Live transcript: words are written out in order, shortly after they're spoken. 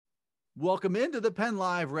Welcome into the Penn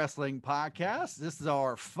Live Wrestling Podcast. This is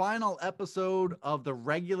our final episode of the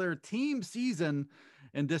regular team season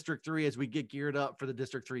in District 3 as we get geared up for the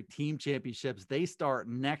District 3 team championships. They start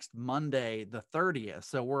next Monday, the 30th.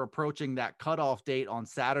 So we're approaching that cutoff date on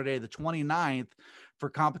Saturday, the 29th, for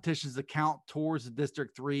competitions to count towards the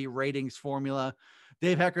District 3 ratings formula.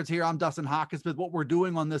 Dave Heckard's here. I'm Dustin Hawkinsmith. What we're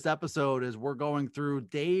doing on this episode is we're going through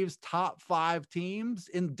Dave's top 5 teams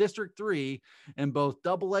in District 3 in both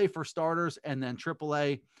AA for starters and then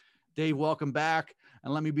AAA. Dave, welcome back.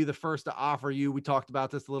 And let me be the first to offer you, we talked about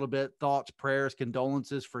this a little bit, thoughts, prayers,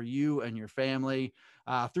 condolences for you and your family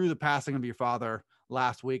through the passing of your father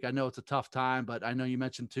last week. I know it's a tough time, but I know you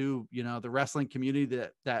mentioned too, the wrestling community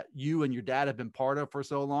that you and your dad have been part of for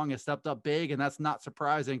so long has stepped up big, and that's not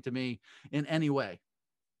surprising to me in any way.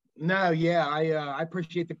 No, yeah, I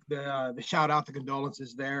appreciate the shout out, the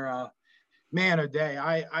condolences there. Man, a day.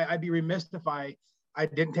 I'd be remiss if I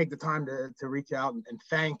didn't take the time to reach out and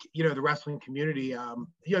thank the wrestling community.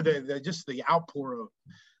 Just the outpour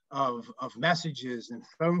of messages and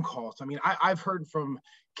phone calls. I mean, I've heard from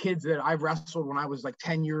kids that I've wrestled when I was like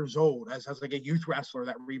 10 years old as like a youth wrestler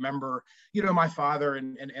that remember my father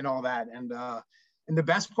and all that. And the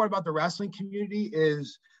best part about the wrestling community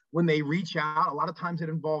is when they reach out, a lot of times it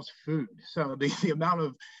involves food. So the amount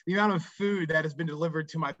of food that has been delivered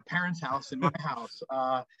to my parents' house and my house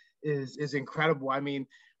is incredible. I mean,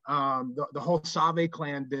 the whole Save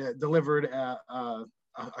clan delivered a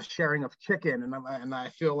sharing of chicken, and I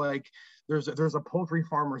feel like there's a poultry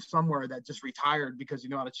farmer somewhere that just retired because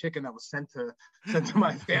out of chicken that was sent to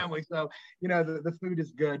my family. So the food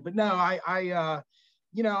is good. But no, I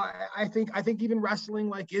think even wrestling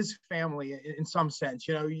like is family in some sense.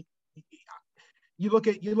 You look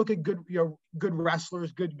at good good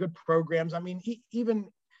wrestlers, good programs. I mean, even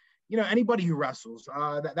anybody who wrestles,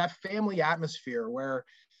 that family atmosphere where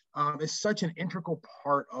is such an integral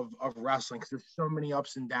part of wrestling because there's so many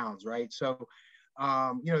ups and downs, right? So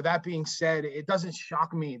that being said, it doesn't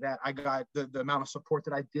shock me that I got the amount of support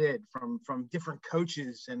that I did from different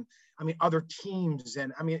coaches and other teams.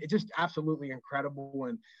 And it's just absolutely incredible.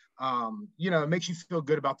 And, it makes you feel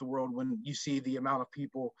good about the world when you see the amount of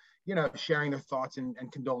people, sharing their thoughts and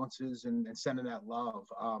condolences and sending that love.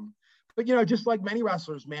 But, just like many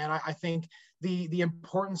wrestlers, man, I think the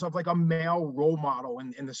importance of like a male role model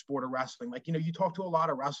in the sport of wrestling, like, you talk to a lot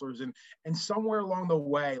of wrestlers and somewhere along the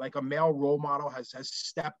way, like a male role model has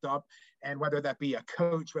stepped up. And whether that be a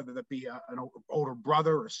coach, whether that be an older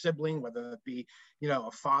brother or sibling, whether that be,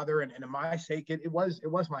 a father. And in my sake, it was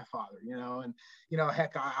my father, and,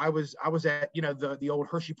 heck, I was at, the old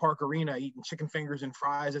Hershey Park Arena eating chicken fingers and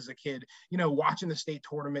fries as a kid, watching the state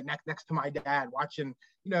tournament next to my dad, watching,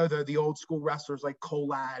 the old school wrestlers like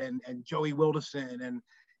Colad and Joey Wildison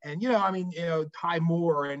and Ty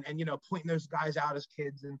Moore and pointing those guys out as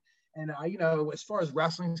kids. And as far as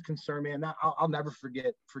wrestling is concerned, man, I'll never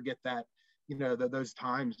forget that, those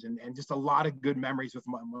times and just a lot of good memories with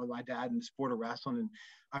my dad in the sport of wrestling.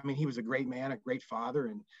 And he was a great man, a great father,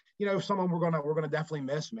 and someone we're gonna definitely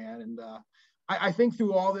miss, man. And I think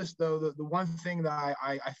through all this, though, the one thing that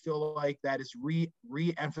I feel like that is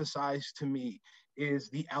re-emphasized to me is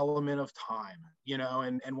the element of time,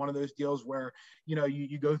 and one of those deals where,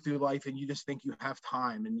 you go through life and you just think you have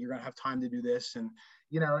time and you're going to have time to do this. And,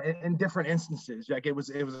 in different instances, like it was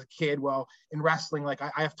a kid, well, in wrestling, like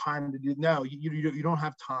I have time to do, no, you don't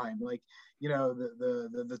have time. Like,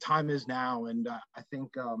 the time is now. And I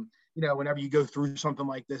think, whenever you go through something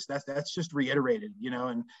like this, that's just reiterated,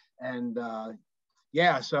 and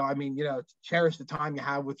yeah. So, cherish the time you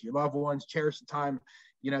have with your loved ones, cherish the time,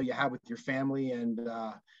 you have with your family,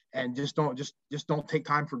 and just don't take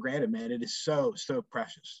time for granted, man. It is so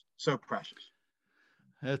precious, so precious.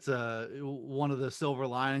 It's one of the silver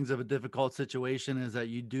linings of a difficult situation is that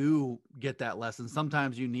you do get that lesson.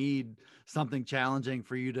 Sometimes you need something challenging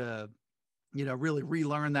for you to, really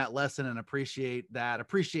relearn that lesson and appreciate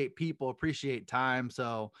people, appreciate time.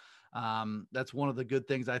 So that's one of the good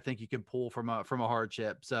things I think you can pull from a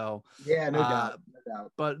hardship. So yeah, no doubt.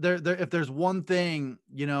 But there, if there's one thing,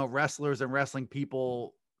 wrestlers and wrestling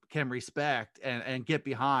people can respect and get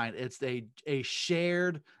behind, it's a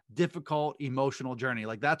shared, difficult, emotional journey.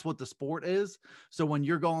 Like that's what the sport is. So when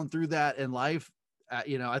you're going through that in life,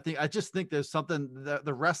 I just think there's something that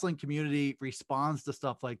the wrestling community responds to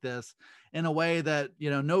stuff like this in a way that,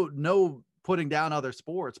 no putting down other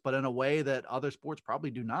sports, but in a way that other sports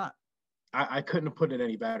probably do not. I couldn't have put it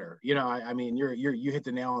any better. You hit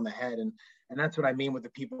the nail on the head. And that's what I mean with the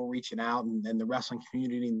people reaching out and the wrestling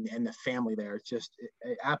community and the family there. It's just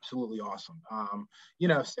absolutely awesome.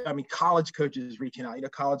 I mean, college coaches reaching out,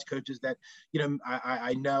 college coaches that,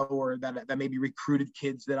 I know, or that maybe recruited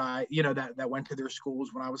kids that that went to their schools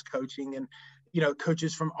when I was coaching, and,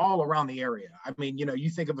 coaches from all around the area. I mean, you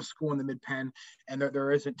think of a school in the Mid-Penn, and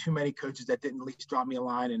there isn't too many coaches that didn't at least drop me a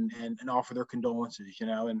line and offer their condolences,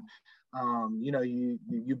 and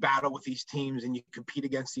you battle with these teams and you compete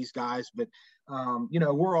against these guys, but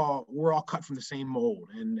we're all cut from the same mold,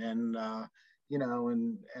 and I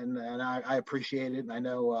appreciate it, and I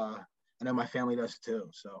know my family does too.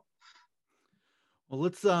 So. Well,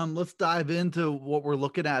 let's dive into what we're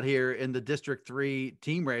looking at here in the District 3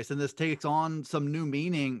 team race. And this takes on some new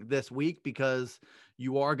meaning this week because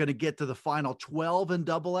you are going to get to the final 12 in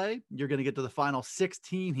AA. You're going to get to the final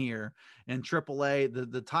 16 here in AAA.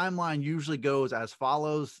 The timeline usually goes as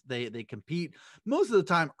follows. They compete most of the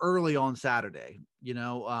time early on Saturday.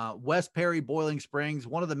 West Perry, Boiling Springs,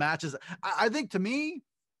 one of the matches. I think, to me,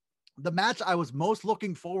 the match I was most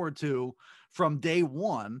looking forward to from day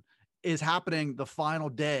one is happening the final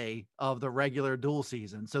day of the regular dual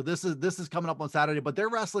season. So this is coming up on Saturday, but they're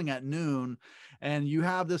wrestling at noon, and you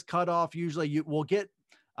have this cutoff. Usually you will get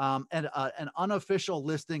an unofficial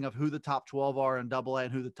listing of who the top 12 are in AA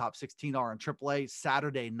and who the top 16 are in AAA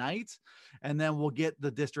Saturday night. And then we'll get the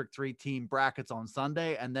District 3 team brackets on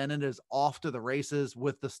Sunday. And then it is off to the races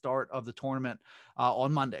with the start of the tournament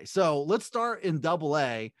on Monday. So let's start in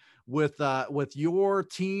AA with your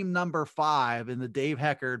team number 5 in the Dave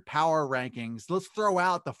Heckard power rankings. Let's throw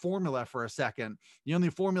out the formula for a second. The only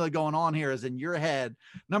formula going on here is in your head.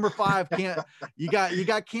 Number 5, you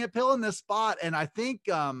got Camp Hill in this spot. And I think,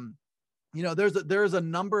 there's a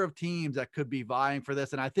number of teams that could be vying for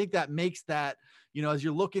this. And I think that makes that, as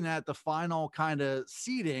you're looking at the final kind of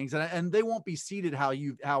seedings, and they won't be seeded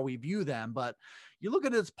how we view them, but you look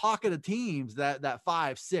at this pocket of teams, that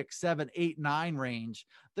 5, 6, 7, 8, 9 range.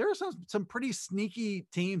 There are some pretty sneaky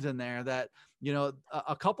teams in there that,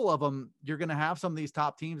 a couple of them, you're going to have some of these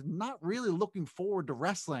top teams not really looking forward to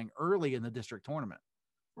wrestling early in the district tournament.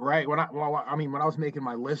 Right. When I was making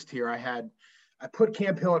my list here, I put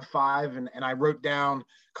Camp Hill at 5, and I wrote down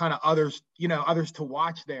kind of others to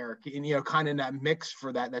watch there, and, kind of in that mix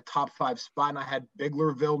for that top 5 spot. And I had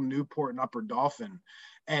Biglerville, Newport, and Upper Dauphin.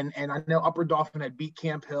 And I know Upper Dauphin had beat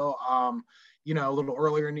Camp Hill, a little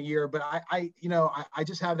earlier in the year, but I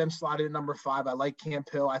just have them slotted at number 5. I like Camp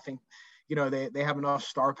Hill. I think, they have enough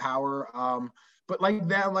star power. But like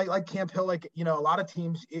that, like Camp Hill, a lot of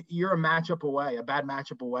teams, you're a bad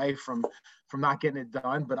matchup away from not getting it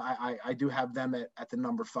done. But I do have them at the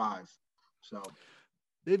number 5. So.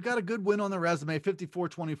 They've got a good win on their resume,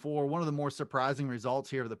 54-24, one of the more surprising results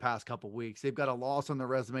here of the past couple of weeks. They've got a loss on their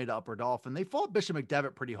resume to Upper Dauphin. They fought Bishop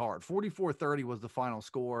McDevitt pretty hard. 44-30 was the final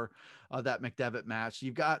score of that McDevitt match.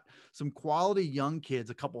 You've got some quality young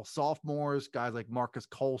kids, a couple of sophomores, guys like Marcus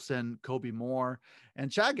Colson, Kobe Moore,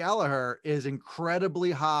 and Chad Gallagher is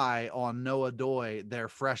incredibly high on Noah Doy, their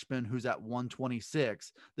freshman, who's at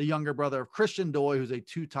 126, the younger brother of Christian Doy, who's a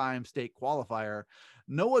 2-time state qualifier.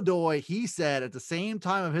 Noah Doy, he said at the same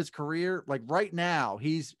time of his career, like right now,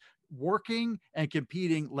 he's working and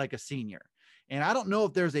competing like a senior. And I don't know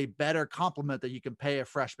if there's a better compliment that you can pay a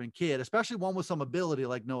freshman kid, especially one with some ability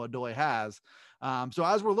like Noah Doy has. So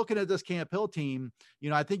as we're looking at this Camp Hill team,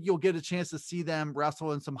 I think you'll get a chance to see them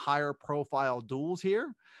wrestle in some higher profile duels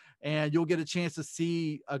here. And you'll get a chance to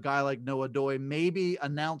see a guy like Noah Doy maybe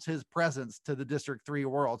announce his presence to the District 3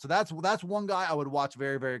 world. So that's one guy I would watch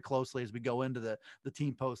very, very closely as we go into the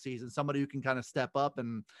team postseason. Somebody who can kind of step up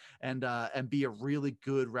and be a really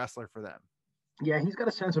good wrestler for them. Yeah, he's got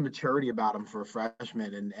a sense of maturity about him for a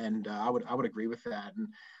freshman, and I would agree with that.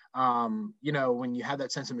 And when you have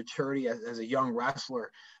that sense of maturity as a young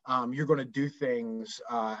wrestler, you're going to do things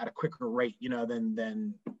at a quicker rate,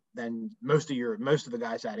 than most of the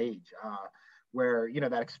guys that age, where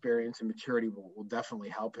that experience and maturity will definitely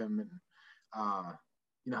help him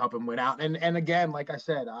and help him win out. And again, like I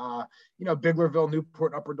said, Biglerville,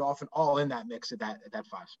 Newport, Upper Dauphin, all in that mix at that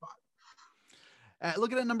 5 spot.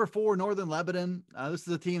 Looking at number 4, Northern Lebanon. This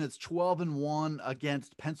is a team that's 12-1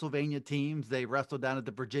 against Pennsylvania teams. They wrestled down at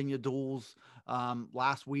the Virginia duels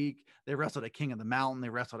last week. They wrestled at King of the Mountain. They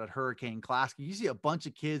wrestled at Hurricane Classic. You see a bunch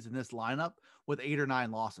of kids in this lineup with 8 or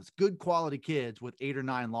 9 losses, good quality kids with 8 or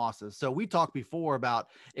 9 losses. So we talked before about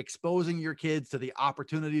exposing your kids to the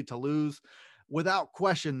opportunity to lose. Without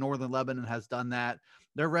question, Northern Lebanon has done that.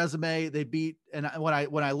 their resume, they beat, and when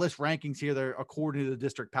I list rankings here, they're according to the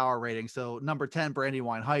district power rating. So number 10,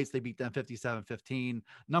 Brandywine Heights, they beat them 57-15.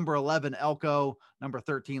 Number 11, Elko. Number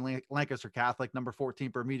 13, Lancaster Catholic. Number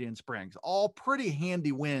 14, Bermudian Springs. All pretty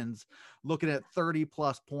handy wins, looking at 30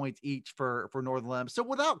 plus points each for Northern Lim. So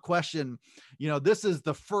without question, this is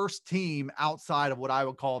the first team outside of what I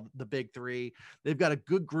would call the big three. They've got a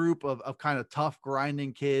good group of kind of tough,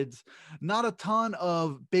 grinding kids. Not a ton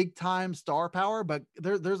of big time star power, but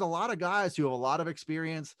there's a lot of guys who have a lot of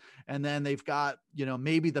experience. And then they've got,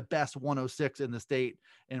 maybe the best 106 in the state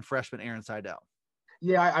in freshman Aaron Seidel.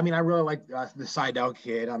 Yeah, I mean, I really like the Seidel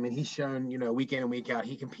kid. I mean, he's shown, week in and week out,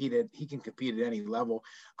 he can compete at any level.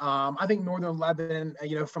 I think Northern Lebanon,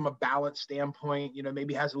 from a ballot standpoint,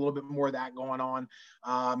 maybe has a little bit more of that going on.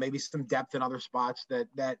 Maybe some depth in other spots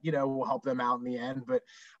that will help them out in the end. But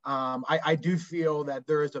I do feel that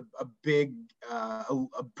there is a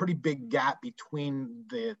pretty big gap between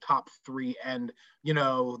the top three and,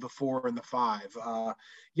 the 4 and the 5.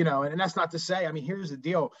 And that's not to say, I mean, here's the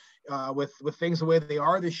deal. With things the way they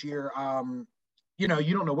are this year, you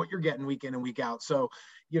don't know what you're getting week in and week out. So,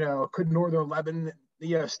 could Northern Lebanon,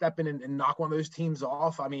 step in and knock one of those teams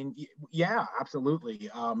off? I mean, yeah,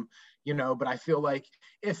 absolutely. But I feel like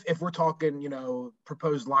if we're talking,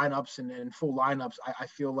 proposed lineups and full lineups, I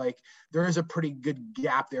feel like there is a pretty good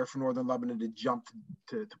gap there for Northern Lebanon to jump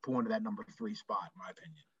to pull into that number 3 spot, in my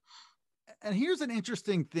opinion. And here's an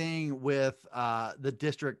interesting thing with the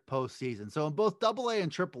district postseason. So in both AA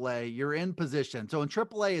and AAA, you're in position. So in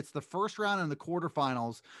AAA, it's the first round and the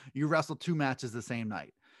quarterfinals. You wrestle 2 matches the same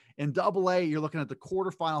night. In AA, you're looking at the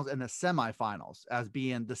quarterfinals and the semifinals as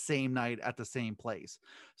being the same night at the same place.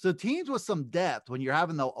 So teams with some depth, when you're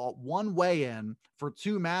having the one weigh-in for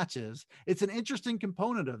 2 matches, it's an interesting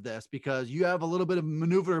component of this because you have a little bit of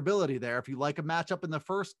maneuverability there. If you like a matchup in the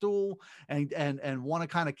first duel and want to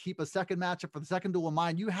kind of keep a second matchup for the second duel in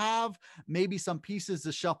mind, you have maybe some pieces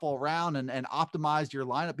to shuffle around and optimize your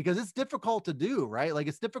lineup, because it's difficult to do, right? Like,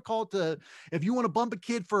 it's difficult to, if you want to bump a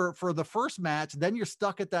kid for the first match, then you're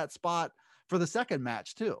stuck at that spot for the second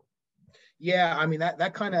match too. Yeah, I mean,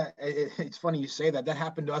 that kind of, it's funny you say that. That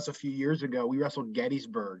happened to us a few years ago. We wrestled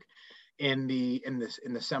Gettysburg in the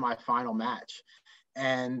semifinal match,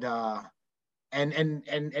 and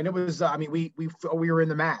it was, I mean, we were in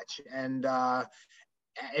the match, and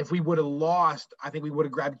if we would have lost, I think we would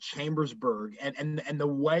have grabbed Chambersburg, and the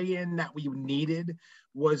weigh-in that we needed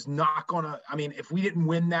was not gonna, I mean, if we didn't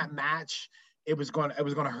win that match, it was going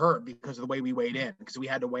to hurt because of the way we weighed in, because we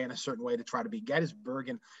had to weigh in a certain way to try to beat Gettysburg.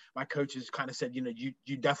 And my coaches kind of said,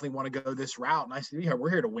 you definitely want to go this route. And I said, yeah,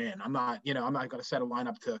 we're here to win. I'm not going to set a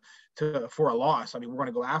lineup for a loss. I mean, we're going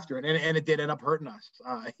to go after it. And it did end up hurting us,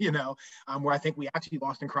 where I think we actually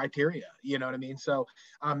lost in criteria, you know what I mean? So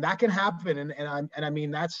that can happen. And I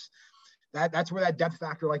mean, that's where that depth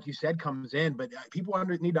factor, like you said, comes in. But people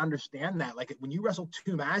need to understand that, like, when you wrestle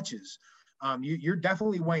 2 matches, you're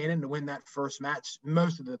definitely weighing in to win that first match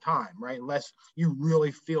most of the time, right? Unless you really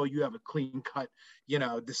feel you have a clean cut,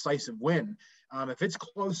 decisive win. If it's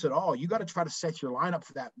close at all, you got to try to set your lineup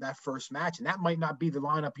for that first match. And that might not be the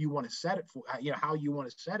lineup you want to set it for, how you want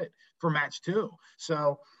to set it for match 2.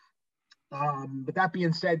 So, but that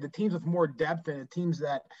being said, the teams with more depth and the teams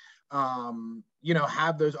that,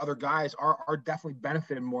 have those other guys are definitely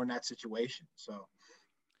benefiting more in that situation. So.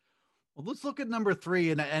 Well, let's look at number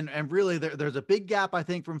 3, and really there's a big gap, I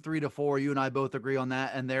think, from 3 to 4. You and I both agree on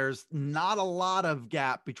that. And there's not a lot of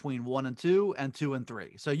gap between 1 and 2 and 2 and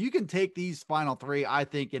 3. So you can take these final 3, I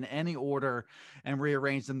think, in any order and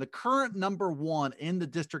rearrange them. The current number 1 in the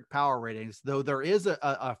district power ratings, though there is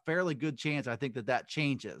a fairly good chance, I think, that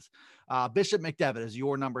changes. Bishop McDevitt is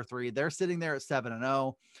your number 3. They're sitting there at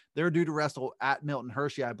 7-0. They're due to wrestle at Milton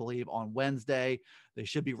Hershey, I believe, on Wednesday. They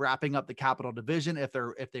should be wrapping up the Capital Division if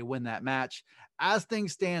they win that match. As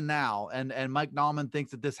things stand now, and Mike Nauman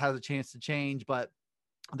thinks that this has a chance to change, but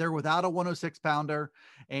they're without a 106 pounder,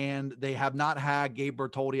 and they have not had Gabe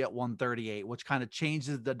Bertoldi at 138, which kind of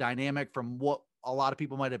changes the dynamic from what a lot of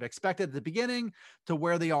people might have expected at the beginning to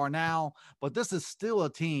where they are now. But this is still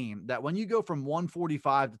a team that when you go from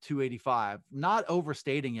 145 to 285, not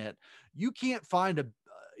overstating it, you can't find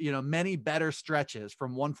many better stretches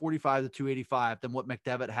from 145 to 285 than what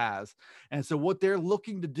McDevitt has. And so what they're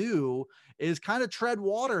looking to do is kind of tread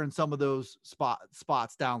water in some of those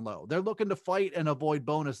spots down low. They're looking to fight and avoid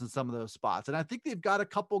bonus in some of those spots. And I think they've got a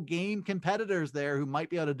couple game competitors there who might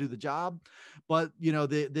be able to do the job. But,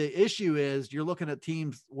 the issue is you're looking at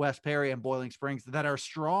teams, West Perry and Boiling Springs, that are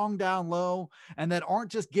strong down low and that aren't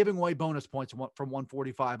just giving away bonus points from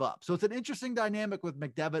 145 up. So it's an interesting dynamic with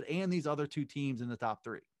McDevitt and these other 2 teams in the top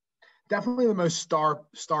 3. definitely the most star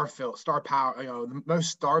power, the most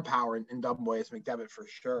star power in Double A is McDevitt for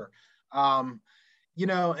sure. And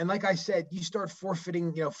like I said, you start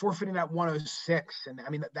forfeiting that 106, and I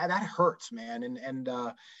mean that hurts, man. And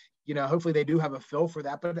hopefully they do have a fill for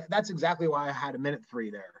that, but that's exactly why I had a minute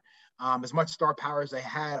 3 there. As much star power as they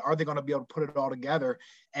had, are they going to be able to put it all together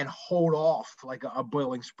and hold off like a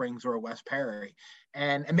Boiling Springs or a West Perry?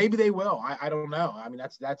 And maybe they will. I don't know. I mean,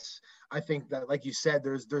 that's I think that, like you said,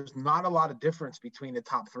 there's not a lot of difference between the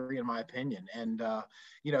top 3 in my opinion. And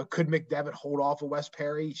could McDevitt hold off a West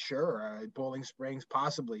Perry? Sure. Boiling Springs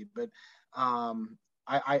possibly, but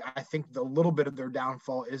I think the little bit of their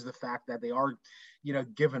downfall is the fact that they are,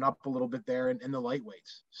 giving up a little bit there in the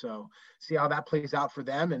lightweights. So see how that plays out for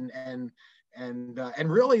them. And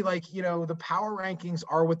really, like, the power rankings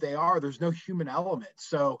are what they are. There's no human element.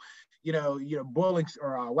 So, Boiling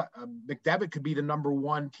or McDevitt could be the number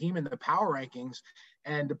 1 team in the power rankings,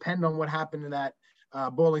 and depending on what happened in that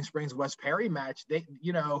Boiling Springs West Perry match, they,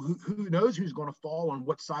 who knows who's going to fall on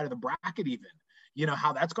what side of the bracket even.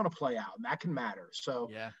 How that's going to play out, and that can matter. So,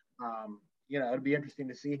 yeah. It'll be interesting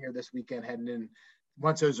to see here this weekend heading in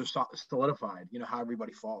once those are solidified, how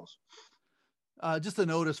everybody falls. Just a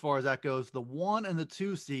note as far as that goes, the 1 and the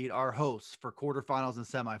 2 seed are hosts for quarterfinals and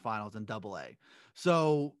semifinals in Double A.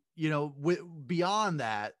 So, beyond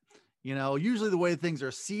that, usually the way things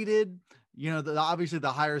are seeded, obviously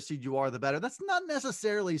the higher seed you are, the better. That's not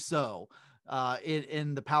necessarily so.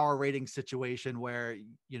 In the power rating situation where,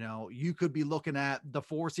 you could be looking at the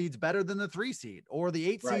 4 seeds better than the 3 seed, or the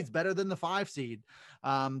 8 seeds better than the 5 seed.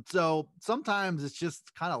 So sometimes it's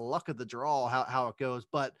just kind of luck of the draw, how it goes.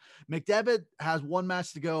 But McDevitt has 1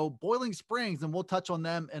 match to go. Boiling Springs, and we'll touch on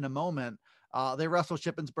them in a moment. They wrestle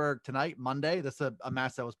Shippensburg tonight, Monday. That's a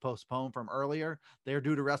match that was postponed from earlier. They're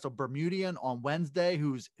due to wrestle Bermudian on Wednesday,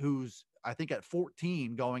 who's I think at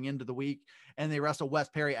 14 going into the week, and they wrestle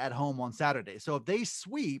West Perry at home on Saturday. So if they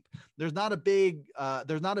sweep, there's not a big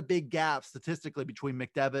gap statistically between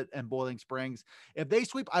McDevitt and Boiling Springs. If they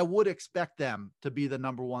sweep, I would expect them to be the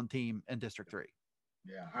number 1 team in District 3.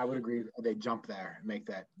 Yeah, I would agree. They jump there, make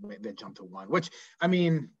that jump to 1, which, I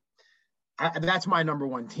mean, that's my number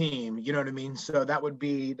 1 team. You know what I mean? So that would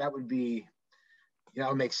be,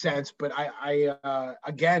 it makes sense. But I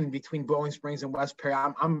again, between Boiling Springs and West Perry,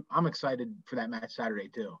 I'm excited for that match Saturday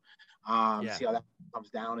too. See how that comes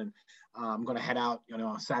down, and I'm going to head out,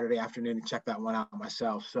 on Saturday afternoon and check that one out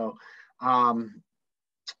myself. So, and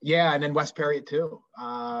then West Perry too.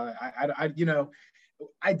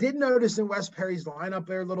 I did notice in West Perry's lineup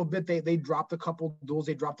there a little bit. They dropped a couple duels.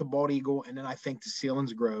 They dropped the Bald Eagle, and then I think the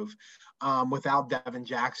Selinsgrove without Devin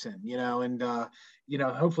Jackson.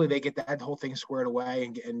 Hopefully they get that whole thing squared away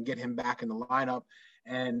and get him back in the lineup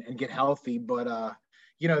and get healthy. But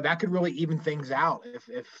that could really even things out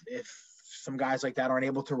if some guys like that aren't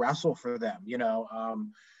able to wrestle for them.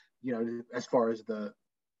 As far as the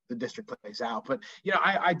district plays out. But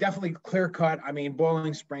I definitely clear cut. I mean,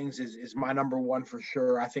 Boiling Springs is my number 1 for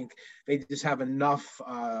sure. I think they just have enough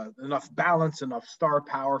balance, enough star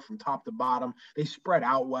power from top to bottom. They spread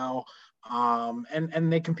out well,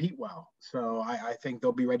 and they compete well. So I think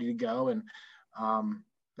they'll be ready to go. And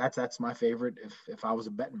that's my favorite if I was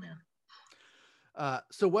a betting man.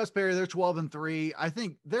 So West Perry, they're 12-3. I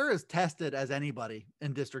think they're as tested as anybody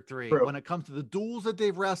in District 3. True. When it comes to the duels that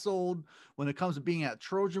they've wrestled, when it comes to being at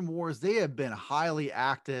Trojan Wars, they have been highly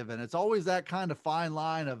active, and it's always that kind of fine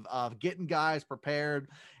line of getting guys prepared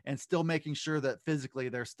and still making sure that physically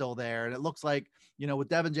they're still there. And it looks like, with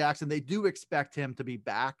Devin Jackson, they do expect him to be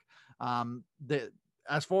back.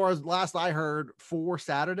 As far as last I heard, for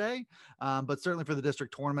Saturday, but certainly for the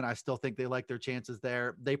district tournament, I still think they like their chances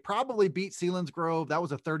there. They probably beat Selinsgrove. That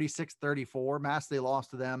was a 36-34 match. They lost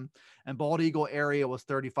to them. And Bald Eagle area was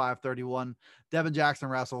 35-31. Devin Jackson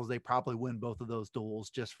wrestles. They probably win both of those duels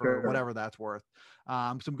just for whatever that's worth.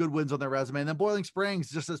 Some good wins on their resume. And then Boiling Springs,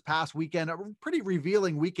 just this past weekend, a pretty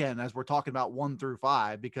revealing weekend as we're talking about 1 through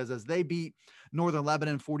 5, because as they beat Northern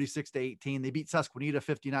Lebanon 46-18, they beat Susquehanna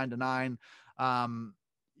 59-9.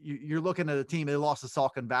 You're looking at a team, they lost to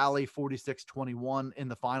Saucon Valley 46-21 in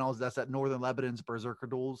the finals. That's at Northern Lebanon's Berserker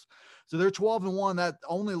Duels. So they're 12-1. That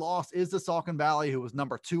only loss is to Saucon Valley, who was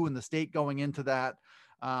number 2 in the state going into that.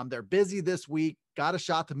 They're busy this week, got a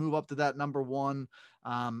shot to move up to that number 1.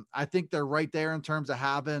 I think they're right there in terms of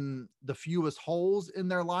having the fewest holes in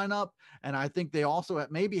their lineup. And I think they also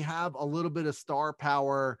maybe have a little bit of star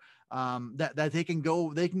power that they can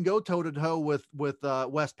go toe to toe with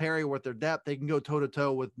West Perry with their depth. They can go toe to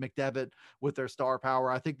toe with McDevitt with their star power.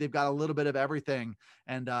 I think they've got a little bit of everything.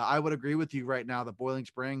 And I would agree with you right now that Boiling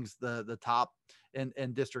Springs, the top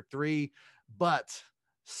in District 3, but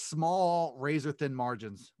small razor thin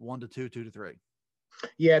margins, 1-2, 2-3.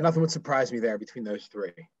 Yeah, nothing would surprise me there between those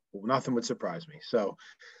three. Nothing would surprise me. So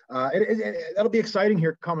that'll be exciting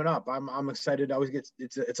here coming up. I'm excited. I always get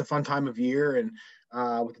it's a fun time of year, and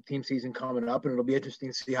with the team season coming up, and it'll be interesting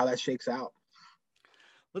to see how that shakes out.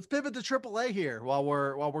 Let's pivot to AAA here while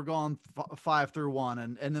we're going 5 through 1,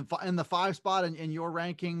 and then in the 5 spot in your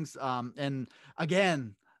rankings. And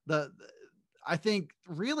again, I think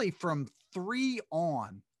really from 3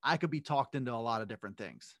 on, I could be talked into a lot of different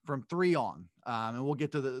things from 3 on. And we'll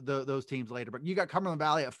get to those teams later, but you got Cumberland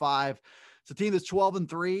Valley at 5. It's a team that's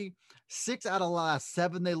 12-3, 6 out of the last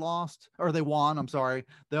 7 they won. I'm sorry.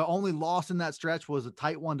 The only loss in that stretch was a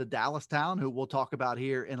tight one to Dallastown, who we'll talk about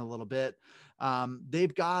here in a little bit.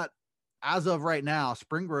 They've got, as of right now,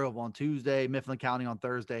 Spring Grove on Tuesday, Mifflin County on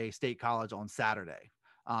Thursday, State College on Saturday,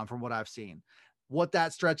 from what I've seen. What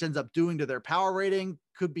that stretch ends up doing to their power rating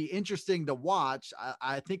could be interesting to watch.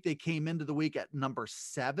 I think they came into the week at number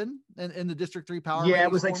 7 in the District 3 power rating. Yeah,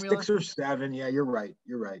 it was like formula. 6 or 7. Yeah, you're right.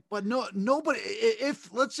 But nobody,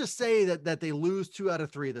 if let's just say that they lose 2 out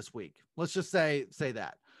of 3 this week. Let's just say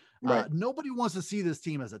that. Right. Nobody wants to see this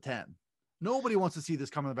team as a 10. Nobody wants to see this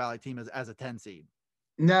Cumberland Valley team as a 10 seed.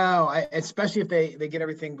 No, especially if they get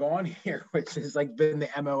everything going here, which has like been the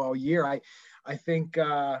MO all year. I think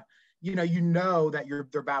you know that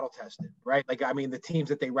they're battle tested, right? Like, I mean, the teams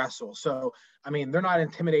that they wrestle. So, I mean, they're not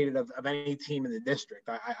intimidated of any team in the district.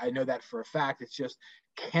 I know that for a fact. It's just,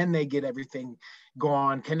 can they get everything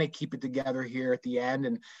going? Can they keep it together here at the end?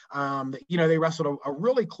 And, they wrestled a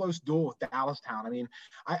really close duel with Dallastown. I mean,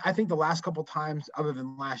 I think the last couple times, other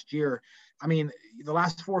than last year, I mean, the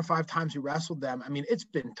last 4 or 5 times we wrestled them, I mean, it's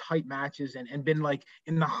been tight matches and been like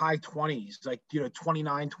in the high 20s, like,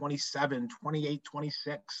 29, 27, 28,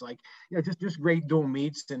 26, like, just great dual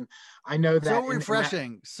meets. And I know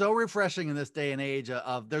that so refreshing in this day and age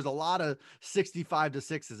of there's a lot of 65 to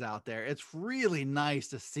 6s out there. It's really nice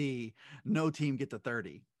to see no team get to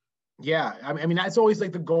 30. Yeah. I mean, that's always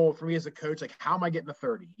like the goal for me as a coach. Like, how am I getting to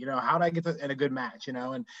 30? How do I get in a good match,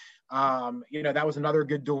 and, that was another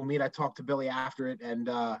good dual meet. I talked to Billy after it, and,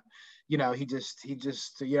 he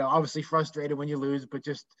just, obviously frustrated when you lose, but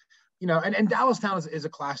just, and Dallastown is a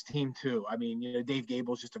class team too. I mean, Dave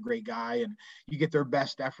Gable's just a great guy, and you get their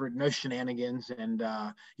best effort, no shenanigans. And,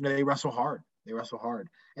 they wrestle hard.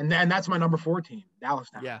 And then that's my number 4 team,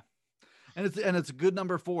 Dallastown. Yeah. And it's a good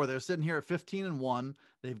number 4. They're sitting here at 15-1.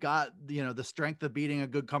 They've got, the strength of beating a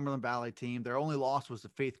good Cumberland Valley team. Their only loss was the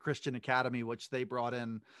Faith Christian Academy, which they brought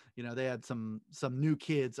in. They had some new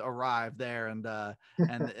kids arrive there, and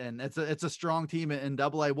it's a strong team in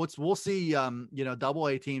AA. We'll see,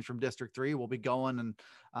 AA teams from District 3 will be going, and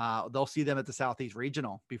they'll see them at the Southeast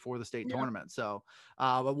Regional before the state tournament. So,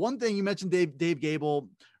 but one thing you mentioned, Dave Gable,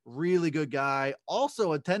 really good guy.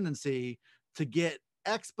 Also a tendency to get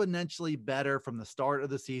exponentially better from the start of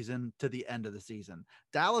the season to the end of the season.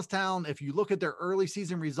 Dallastown, if you look at their early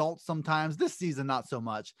season results, sometimes this season, not so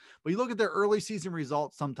much, but you look at their early season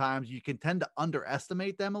results, sometimes you can tend to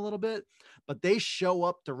underestimate them a little bit, but they show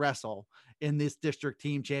up to wrestle in this district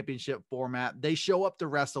team championship format. They show up to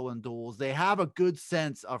wrestle in duels. They have a good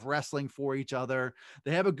sense of wrestling for each other.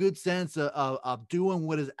 They have a good sense of doing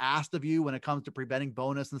what is asked of you when it comes to preventing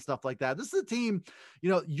bonus and stuff like that. This is a team,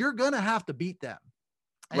 you're going to have to beat them.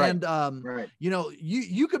 And, right.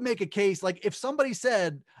 You could make a case, like if somebody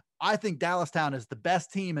said, I think Dallastown is the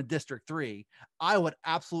best team in District 3, I would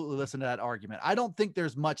absolutely listen to that argument. I don't think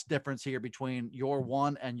there's much difference here between your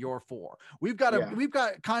 1 and your 4. We've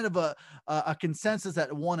got kind of a consensus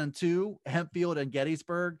at 1 and 2, Hempfield and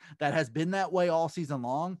Gettysburg, that has been that way all season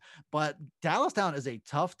long. But Dallastown is a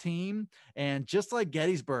tough team. And just like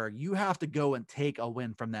Gettysburg, you have to go and take a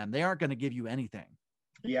win from them. They aren't going to give you anything.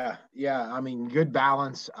 Yeah. I mean, good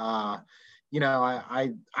balance. I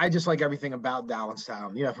just like everything about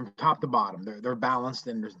Dallastown, from top to bottom. They're balanced,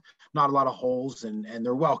 and there's not a lot of holes, and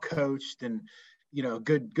they're well coached, and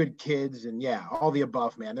good kids, and all the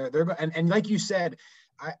above, man. They're and like you said,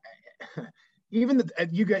 even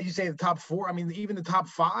you say the top 4. I mean, even the top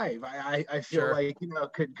 5, I feel like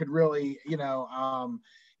could really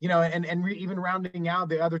even rounding out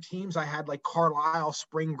the other teams, I had like Carlisle,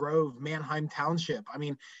 Spring Grove, Manheim Township. I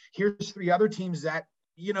mean, here's 3 other teams that,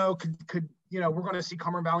 could we're going to see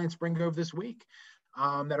Cumberland Valley and Spring Grove this week,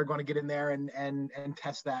 that are going to get in there and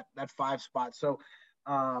test that 5 spot. So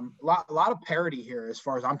a lot of parity here, as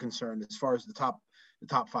far as I'm concerned, as far as the top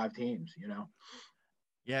 5 teams,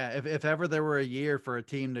 Yeah. If ever there were a year for a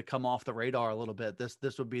team to come off the radar a little bit,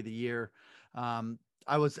 this would be the year.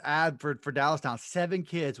 I was for Dallastown, 7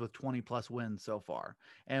 kids with 20 plus wins so far.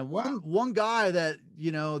 And one guy that,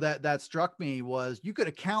 that struck me was you could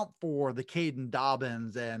account for the Caden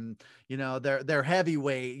Dobbins and, their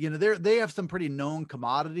heavyweight, they have some pretty known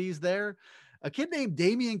commodities there. A kid named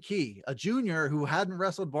Damian Key, a junior who hadn't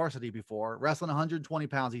wrestled varsity before, wrestling 120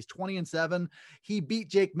 pounds. He's 20-7. He beat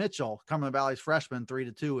Jake Mitchell, Cumberland Valley's freshman,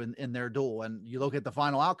 3-2 in their duel. And you look at the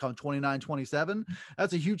final outcome, 29-27.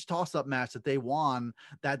 That's a huge toss-up match that they won.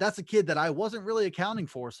 That's a kid that I wasn't really accounting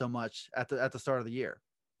for so much at the start of the year.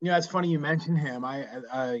 Yeah, it's funny you mentioned him. I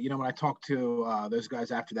when I talked to those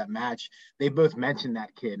guys after that match, they both mentioned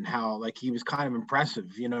that kid and how like he was kind of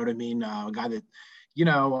impressive. You know what I mean? A guy that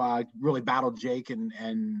really battled Jake and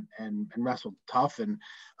wrestled tough, and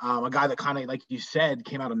a guy that kind of, like you said,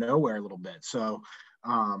 came out of nowhere a little bit. So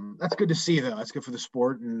that's good to see, though. That's good for the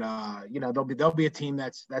sport, and there'll be a team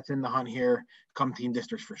that's in the hunt here come team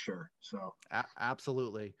districts for sure. So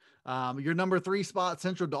absolutely. Your number 3 spot,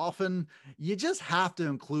 Central Dauphin, you just have to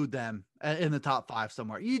include them in the top 5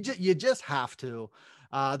 somewhere. You just have to.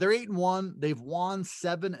 They're 8-1. They've won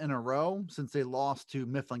 7 in a row since they lost to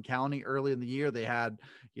Mifflin County early in the year. They had,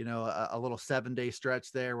 a little 7-day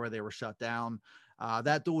stretch there where they were shut down.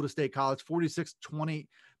 That duel to State College, 46-20.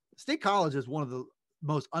 State College is one of the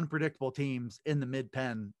most unpredictable teams in the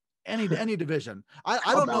Mid-Penn, any division. I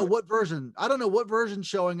don't know what version. I don't know what version's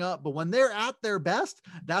showing up, but when they're at their best,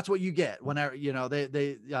 that's what you get. Whenever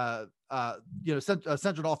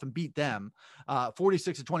Central Dauphin beat them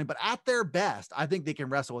 46-20, but at their best, I think they can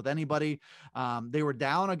wrestle with anybody. They were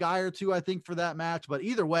down a guy or two, I think, for that match, but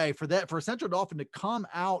either way, for Central Dauphin to come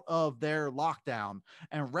out of their lockdown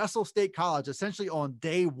and wrestle State College essentially on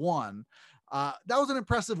day 1, that was an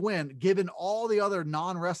impressive win given all the other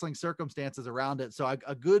non-wrestling circumstances around it. So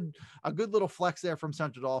a good little flex there from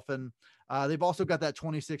Central Dauphin. They've also got that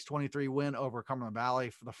 26-23 win over Cumberland Valley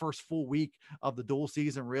for the first full week of the dual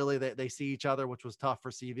season. Really, they see each other, which was tough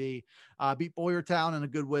for CV. Beat Boyertown in a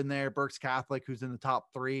good win there. Berks Catholic, who's in the top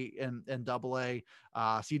 3 in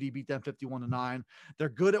AA. CD beat them 51-9. They're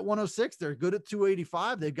good at 106. They're good at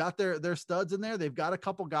 285. They've got their studs in there. They've got a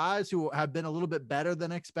couple guys who have been a little bit better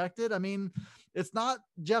than expected. I mean, it's not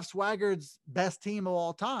Jeff Swaggard's best team of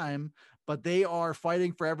all time, but they are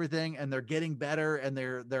fighting for everything and they're getting better and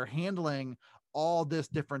they're handling all this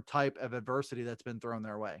different type of adversity that's been thrown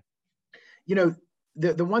their way.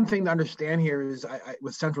 The one thing to understand here is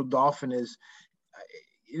with Central Dauphin is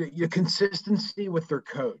your consistency with their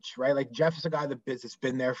coach, right? Like Jeff is a guy that's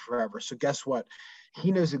been there forever. So guess what?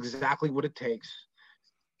 He knows exactly what it takes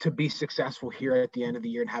to be successful here at the end of the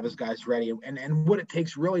year and have his guys ready and what it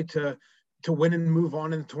takes really to win and move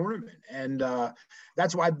on in the tournament. And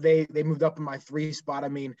that's why they moved up in my 3 spot. I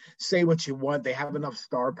mean, say what you want. They have enough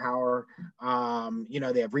star power. They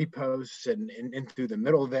have reposts and through the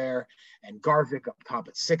middle there, and Garvik up top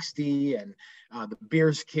at 60, and the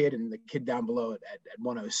Beers kid and the kid down below at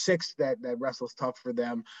 106 that wrestles tough for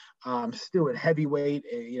them. Still at heavyweight,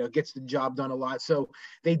 gets the job done a lot. So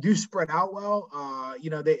they do spread out well.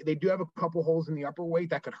 They do have a couple holes in the upper weight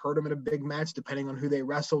that could hurt them in a big match, depending on who they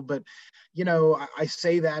wrestle. But, I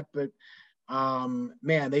say that, but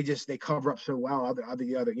man, they cover up so well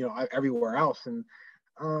everywhere else. And,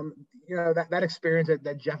 that experience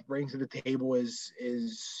that Jeff brings to the table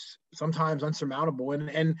is sometimes unsurmountable,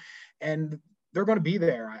 and they're going to be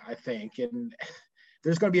there, I think. And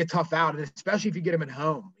there's going to be a tough out, and especially if you get them at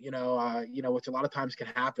home, which a lot of times can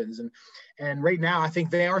happen. And right now, I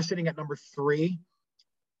think they are sitting at number 3.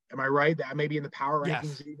 Am I right? That maybe in the power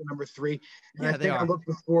rankings, Yes. Even number 3. And yeah, I think I looked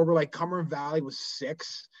before, we're like Cumberland Valley was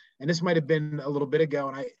 6, and this might have been a little bit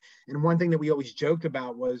ago. And one thing that we always joked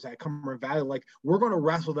about was at Cumberland Valley, like, we're going to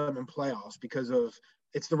wrestle them in playoffs because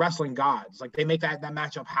it's the wrestling gods. Like, they make that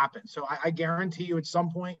matchup happen. So I guarantee you at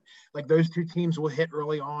some point, like, those 2 teams will hit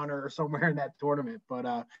early on or somewhere in that tournament.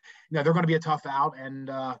 But they're going to be a tough out.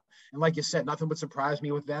 And like you said, nothing would surprise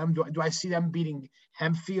me with them. Do I see them beating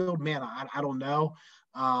Hempfield? Man, I don't know.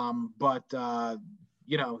 But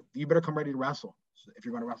you better come ready to wrestle if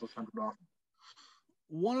you're going to wrestle Central Dauphin.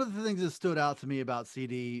 One of the things that stood out to me about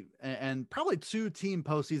CD, and probably 2 team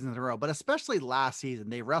postseasons in a row, but especially last season,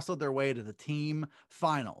 they wrestled their way to the team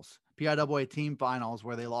finals, PIAA team finals,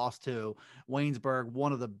 where they lost to Waynesburg,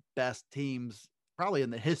 one of the best teams probably in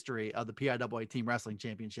the history of the PIAA team wrestling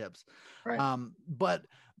championships. Right. But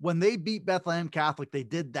when they beat Bethlehem Catholic, they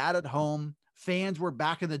did that at home. Fans were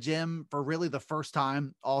back in the gym for really the first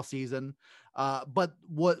time all season. But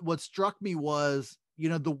what struck me was,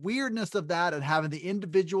 the weirdness of that and having the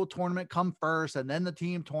individual tournament come first and then the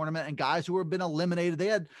team tournament and guys who have been eliminated. They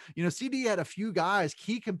had, CD had a few guys,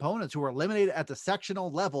 key components, who were eliminated at the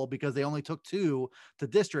sectional level because they only took 2 to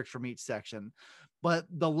districts from each section. But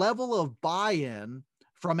the level of buy-in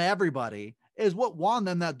from everybody is what won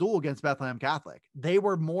them that duel against Bethlehem Catholic. They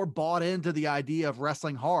were more bought into the idea of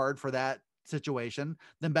wrestling hard for that situation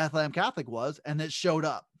than Bethlehem Catholic was, and it showed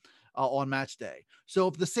up on match day. So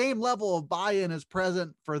if the same level of buy-in is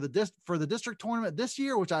present for the district tournament this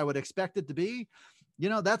year, which I would expect it to be,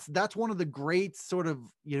 that's one of the great sort of,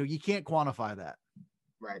 you can't quantify that.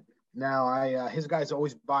 Right. Now, his guys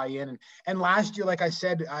always buy in. And last year, like I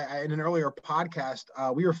said in an earlier podcast,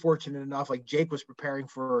 we were fortunate enough, like Jake was preparing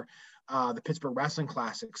for the Pittsburgh Wrestling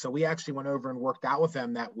Classic. So we actually went over and worked out with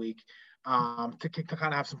them that week to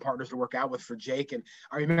kind of have some partners to work out with for Jake. And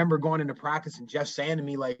I remember going into practice and Jeff saying to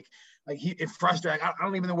me, it frustrated. I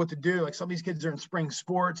don't even know what to do. Like, some of these kids are in spring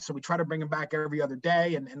sports, so we try to bring them back every other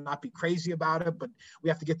day and not be crazy about it. But we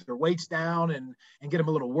have to get their weights down and get them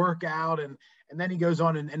a little workout. And then he goes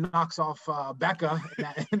on and knocks off Becca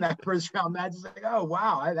in that first round match. It's like, oh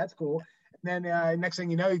wow, that's cool. And then next thing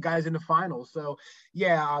you know, you guys in the finals. So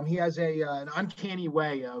yeah, he has an uncanny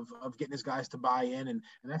way of getting his guys to buy in, and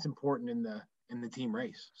that's important in the team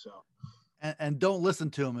race. So. And don't listen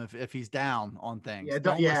to him if he's down on things. Yeah,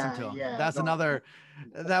 don't listen to him. That's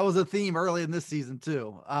that was a theme early in this season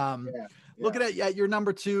too. Looking at your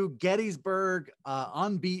number 2, Gettysburg,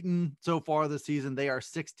 unbeaten so far this season. They are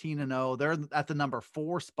 16-0. They're at the number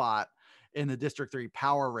 4 spot in the District 3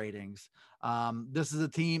 power ratings. This is a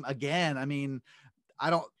team, again, I mean,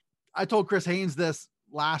 I told Chris Haynes this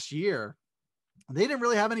last year. They didn't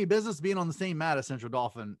really have any business being on the same mat as Central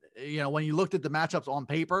Dauphin. When you looked at the matchups on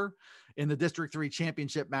paper in the District 3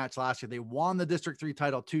 championship match last year, they won the District 3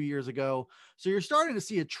 title 2 years ago. So you're starting to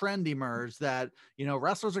see a trend emerge that,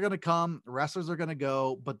 wrestlers are going to come, wrestlers are going to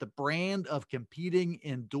go, but the brand of competing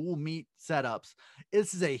in dual meet setups,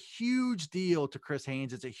 this is a huge deal to Chris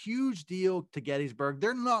Haynes. It's a huge deal to Gettysburg.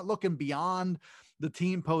 They're not looking beyond the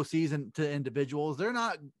team postseason to individuals. They're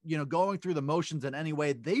not, going through the motions in any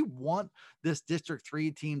way. They want this District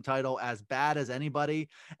 3 team title as bad as anybody,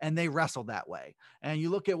 and they wrestle that way. And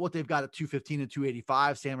you look at what they've got at 215 and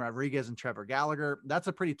 285, Sam Rodriguez and Trevor Gallagher. That's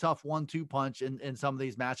a pretty tough 1-2 punch in some of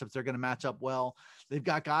these matchups. They're going to match up well. They've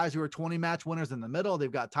got guys who are 20 match winners in the middle.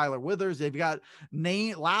 They've got Tyler Withers. They've got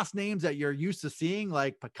last names that you're used to seeing,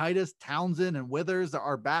 like Pakaitis, Townsend, and Withers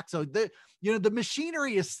are back. So the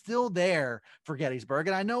machinery is still there for Gettysburg.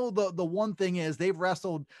 And I know the one thing is they've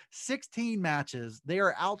wrestled 16 matches. They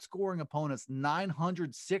are outscoring opponents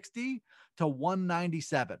 960 to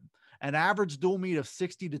 197, an average dual meet of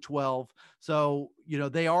 60-12. So,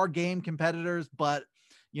 they are game competitors, but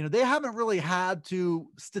they haven't really had to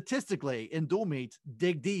statistically in dual meets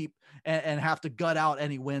dig deep and have to gut out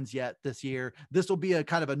any wins yet this year. This will be a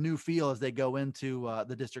kind of a new feel as they go into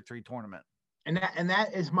the District 3 tournament. And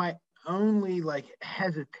that is my only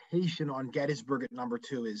hesitation on Gettysburg at number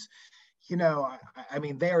 2 is, I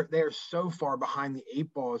mean, they're so far behind the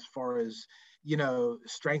 8 ball as far as,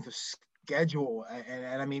 strength of schedule.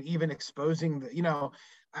 And I mean, even exposing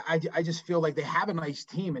I just feel like they have a nice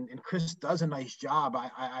team and Chris does a nice job.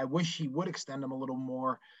 I wish he would extend them a little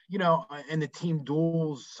more, in the team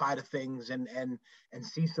duels side of things and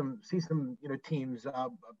see some, teams,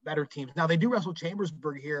 better teams. Now they do wrestle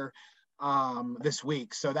Chambersburg here this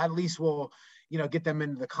week. So that at least will, get them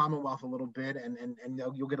into the Commonwealth a little bit and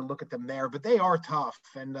you'll get a look at them there, but they are tough.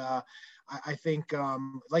 And I think,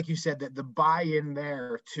 like you said, that the buy-in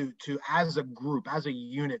there to as a group, as a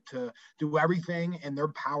unit, to do everything in their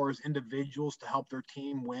power as individuals to help their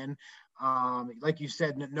team win. Like you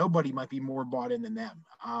said, nobody might be more bought in than them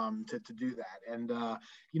to do that. And,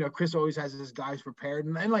 Chris always has his guys prepared.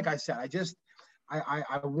 And like I said,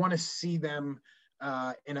 I want to see them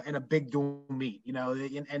in a big dual meet,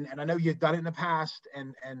 and I know you've done it in the past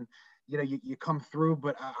and you come through,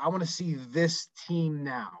 but I want to see this team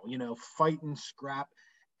now, fight and scrap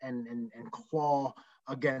and claw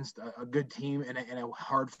against a good team in a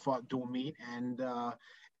hard fought dual meet. And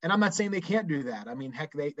I'm not saying they can't do that. I mean,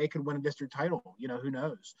 heck, they could win a district title, who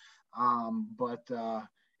knows? But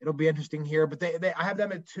it'll be interesting here, but I have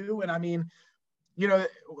them at 2. And I mean,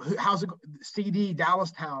 how's it CD,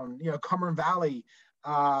 Dallastown, Cumberland Valley,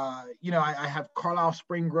 I have Carlisle,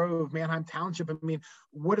 Spring Grove, Manheim Township. I mean,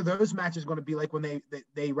 what are those matches going to be like when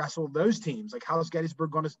they wrestle those teams? Like, how's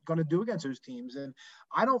Gettysburg going to do against those teams? And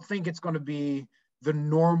I don't think it's going to be the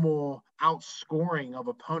normal outscoring of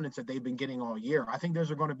opponents that they've been getting all year. I think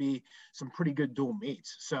those are going to be some pretty good dual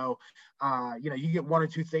meets. So, you get 1 or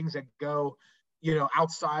 2 things that go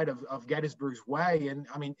outside of Gettysburg's way. And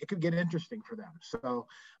I mean, it could get interesting for them. So,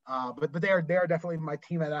 but they're definitely my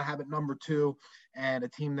team that I have at number 2, and a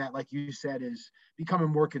team that, like you said, is becoming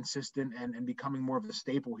more consistent and becoming more of a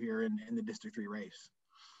staple here in the District 3 race.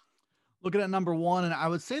 Looking at number 1, and I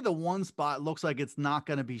would say the 1 spot looks like it's not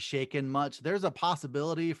going to be shaken much. There's a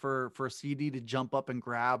possibility for CD to jump up and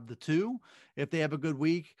grab the 2 if they have a good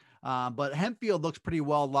week. But Hempfield looks pretty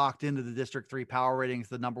well locked into the District 3 power ratings,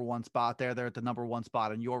 the number 1 spot there. They're at the number 1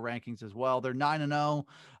 spot in your rankings as well. They're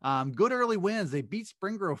 9-0. Good early wins. They beat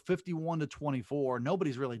Spring Grove 51-24.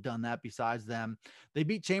 Nobody's really done that besides them. They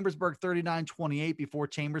beat Chambersburg 39-28 before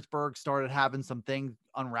Chambersburg started having some things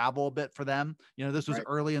unravel a bit for them. This was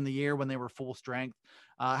early in the year when they were full strength.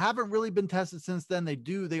 Haven't really been tested since then.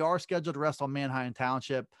 They are scheduled to wrestle on Manheim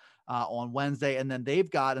Township on Wednesday, and then they've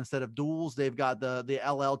got, instead of duels, they've got the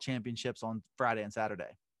LL championships on Friday and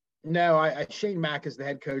Saturday. No, Shane Mack is the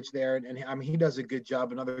head coach there, and I mean, he does a good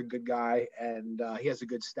job. Another good guy, and he has a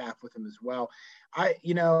good staff with him as well.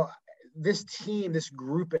 This team, this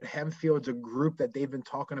group at Hempfield's a group that they've been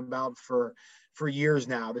talking about for years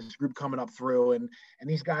now. This group coming up through, and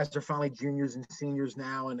these guys are finally juniors and seniors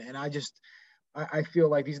now, and I feel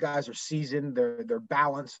like these guys are seasoned. They're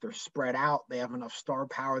balanced. They're spread out. They have enough star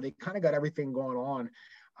power. They kind of got everything going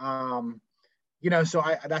on. So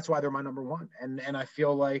that's why they're my number 1. And I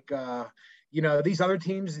feel like, these other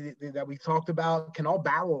teams that we talked about can all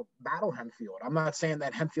battle Hempfield. I'm not saying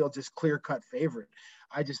that Hempfield's just clear-cut favorite.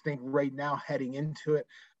 I just think right now, heading into it,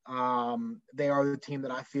 they are the team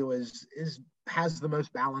that I feel has the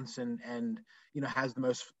most balance and has the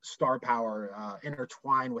most star power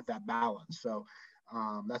intertwined with that balance. So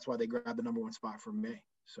that's why they grabbed the number 1 spot from me.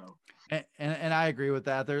 So, and I agree with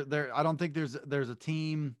that. I don't think there's a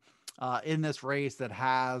team in this race that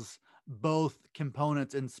has both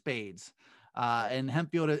components in spades. And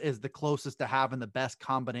Hempfield is the closest to having the best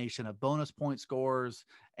combination of bonus point scores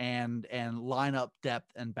and lineup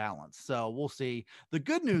depth and balance. So we'll see. The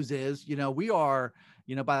good news is, we are,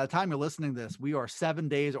 by the time you're listening to this, we are 7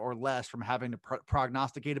 days or less from having to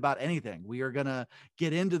prognosticate about anything. We are going to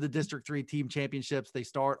get into the District 3 team championships. They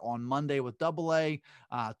start on Monday with AA.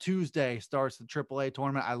 Tuesday starts the AAA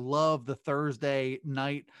tournament. I love the Thursday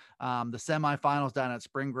night, the semifinals down at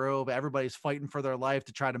Spring Grove. Everybody's fighting for their life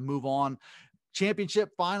to try to move on.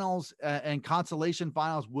 Championship finals and consolation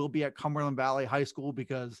finals will be at Cumberland Valley High School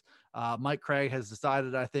because Mike Craig has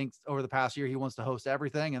decided, I think, over the past year, he wants to host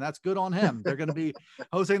everything, and that's good on him. They're going to be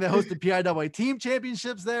hosting. They hosted PIAA team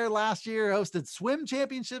championships there last year, hosted swim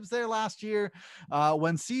championships there last year.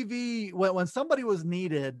 When somebody was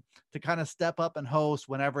needed to kind of step up and host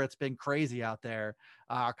whenever it's been crazy out there,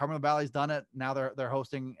 Cumberland Valley's done it. Now they're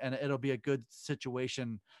hosting, and it'll be a good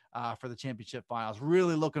situation for the championship finals.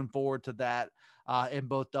 Really looking forward to that in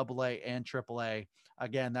both AA and AAA.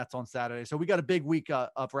 Again, that's on Saturday. So we got a big week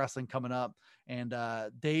of wrestling coming up, and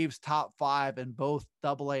Dave's top 5 in both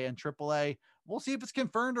AA and AAA. We'll see if it's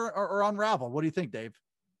confirmed or unraveled. What do you think, Dave?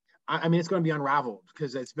 I mean, it's going to be unraveled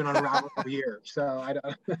because it's been unraveled for years. So I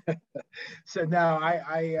don't. So no,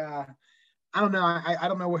 I don't know. I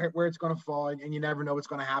don't know where it's going to fall, and you never know what's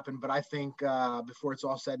going to happen. But I think before it's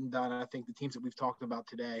all said and done, I think the teams that we've talked about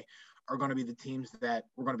today are going to be the teams that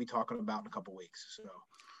we're going to be talking about in a couple of weeks. So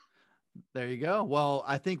there you go. Well,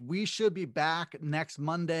 I think we should be back next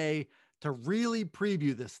Monday to really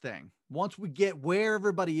preview this thing. Once we get where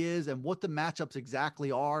everybody is and what the matchups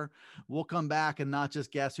exactly are, we'll come back and not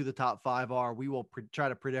just guess who the top 5 are. We will try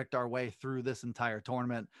to predict our way through this entire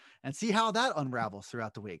tournament and see how that unravels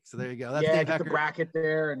throughout the week. So there you go. That's Dave Heckard. The bracket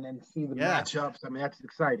there and then see the matchups. I mean, that's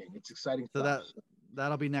exciting. It's exciting stuff.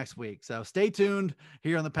 That'll be next week. So stay tuned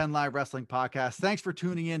here on the Penn Live Wrestling Podcast. Thanks for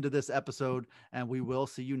tuning in to this episode, and we will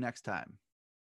see you next time.